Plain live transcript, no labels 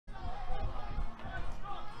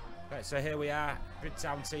Right, so here we are,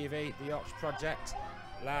 Bridtown TV, the Yorkshire Project,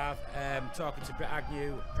 live, talking to Brett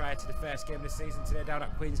Agnew prior to the first game of the season today down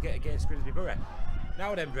at Queensgate against Grimsby Borough.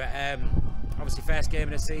 Now then, Brett, obviously first game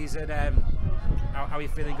of the season, how are you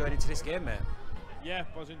feeling going into this game, mate? Yeah,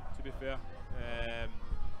 buzzing, to be fair.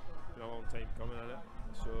 Been a long time coming on it,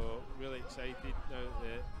 so really excited now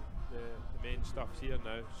that the main stuff's here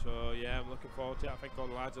now. So yeah, I'm looking forward to it. I think all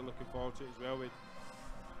the lads are looking forward to it as well.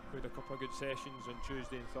 We had a couple of good sessions on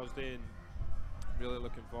Tuesday and Thursday, and really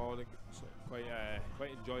looking forward. So quite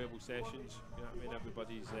enjoyable sessions. You know what I mean?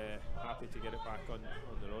 Everybody's happy to get it back on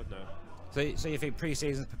the road now. So you think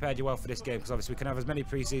pre-season's prepared you well for this game? Because obviously we can have as many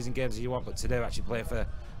pre-season games as you want, but today actually playing for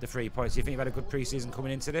the 3 points. Do you think you've had a good pre-season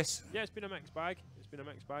coming into this? Yeah, it's been a mixed bag. It's been a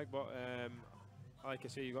mixed bag, but like I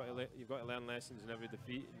say, you've got to learn lessons in every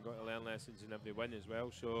defeat, and you've got to learn lessons in every win as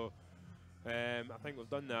well. So I think we've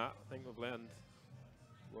done that. I think we've learned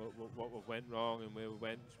what we've went wrong and where we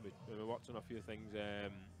went. We worked on a few things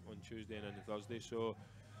on Tuesday and on Thursday. So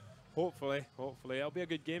hopefully it'll be a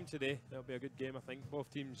good game today. It'll be a good game. I think both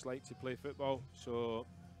teams like to play football, so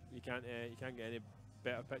you can't get any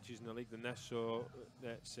better pitches in the league than this. So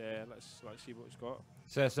let's see what it's got.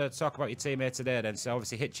 So talk about your team here today then. So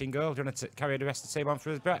obviously Hitch in goal. Do you want to carry the rest of the team on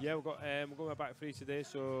for us, Brett? Yeah, we've got we're going with a back three today.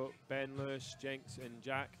 So Ben, Lewis, Jenks, and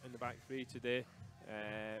Jack in the back three today.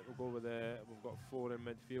 We'll go with we've got 4 in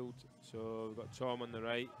midfield. So we've got Tom on the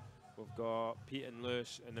right. We've got Pete and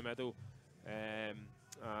Lewis in the middle.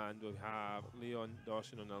 And we have Leon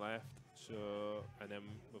Dawson on the left. So, and then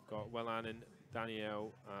we've got Will Annan,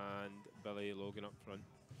 Danielle, and Billy Logan up front.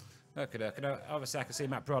 Okay. Obviously, I can see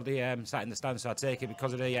Matt Broadley sat in the stand, so I take it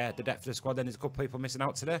because of the depth of the squad. Then there's a couple of people missing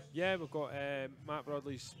out today. Yeah, we've got Matt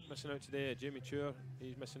Broadley's missing out today. Jamie Chur,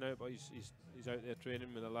 he's missing out, but he's out there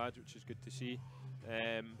training with the lads, which is good to see.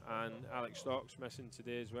 And Alex Stock's missing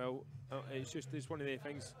today as well. It's one of the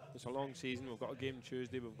things. It's a long season. We've got a game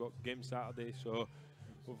Tuesday. We've got a game Saturday. So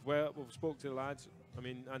we've spoke to the lads. I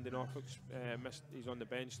mean, Andy Norfolk's missed. He's on the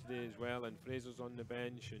bench today as well, and Fraser's on the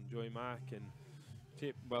bench, and Joy Mack, and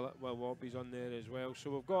Will Wobby's on there as well.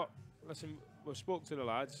 So we've got. Listen, we've spoke to the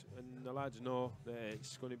lads, and the lads know that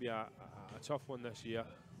it's going to be a tough one this year,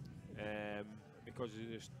 because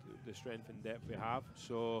of the strength and depth we have.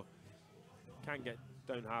 So can't get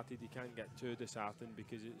downhearted. You can't get too disheartened,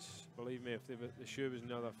 because it's, believe me, if the shoe was in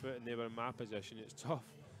the other foot and they were in my position, it's tough.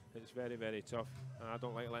 It's very, very tough, and I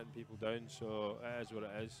don't like letting people down, so it is what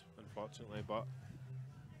it is, unfortunately, but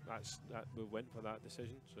we went for that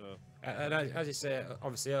decision. So and as you say,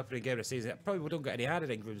 obviously opening game of the season, it probably wouldn't get any harder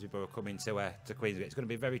than Grimsby Borough coming to Queensgate. It's going to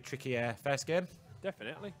be a very tricky first game.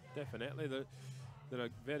 Definitely. They're a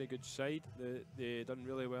very good side. They done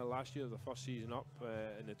really well last year, the first season up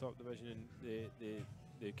in the top division, and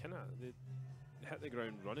they hit the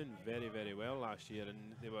ground running very, very well last year, and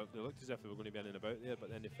they looked as if they were going to be in and about there, but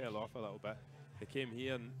then they fell off a little bit. They came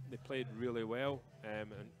here and they played really well,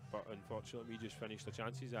 but unfortunately we just finished the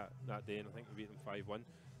chances that day, and I think we beat them 5-1.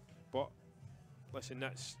 But listen,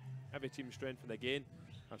 that's every team's strength. And again,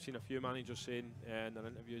 I've seen a few managers saying in their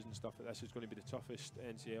interviews and stuff that this is going to be the toughest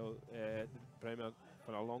NCEL Premier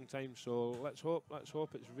for a long time. So let's hope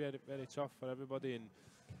it's very, very tough for everybody, and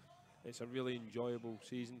it's a really enjoyable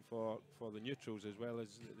season for the neutrals as well as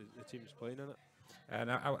the teams playing in it. And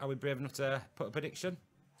are we brave enough to put a prediction?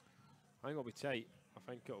 I think it'll be tight.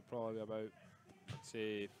 I think it'll probably be about, I'd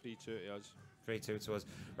say, 3-2 to us. 3-2 to us.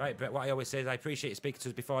 Right, Brett, what I always say is I appreciate you speaking to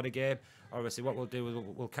us before the game. Obviously, what we'll do is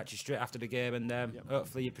we'll catch you straight after the game, and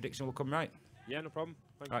hopefully your prediction will come right. Yeah, no problem.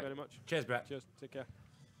 Thank you very much. Cheers, Brett. Cheers. Take care.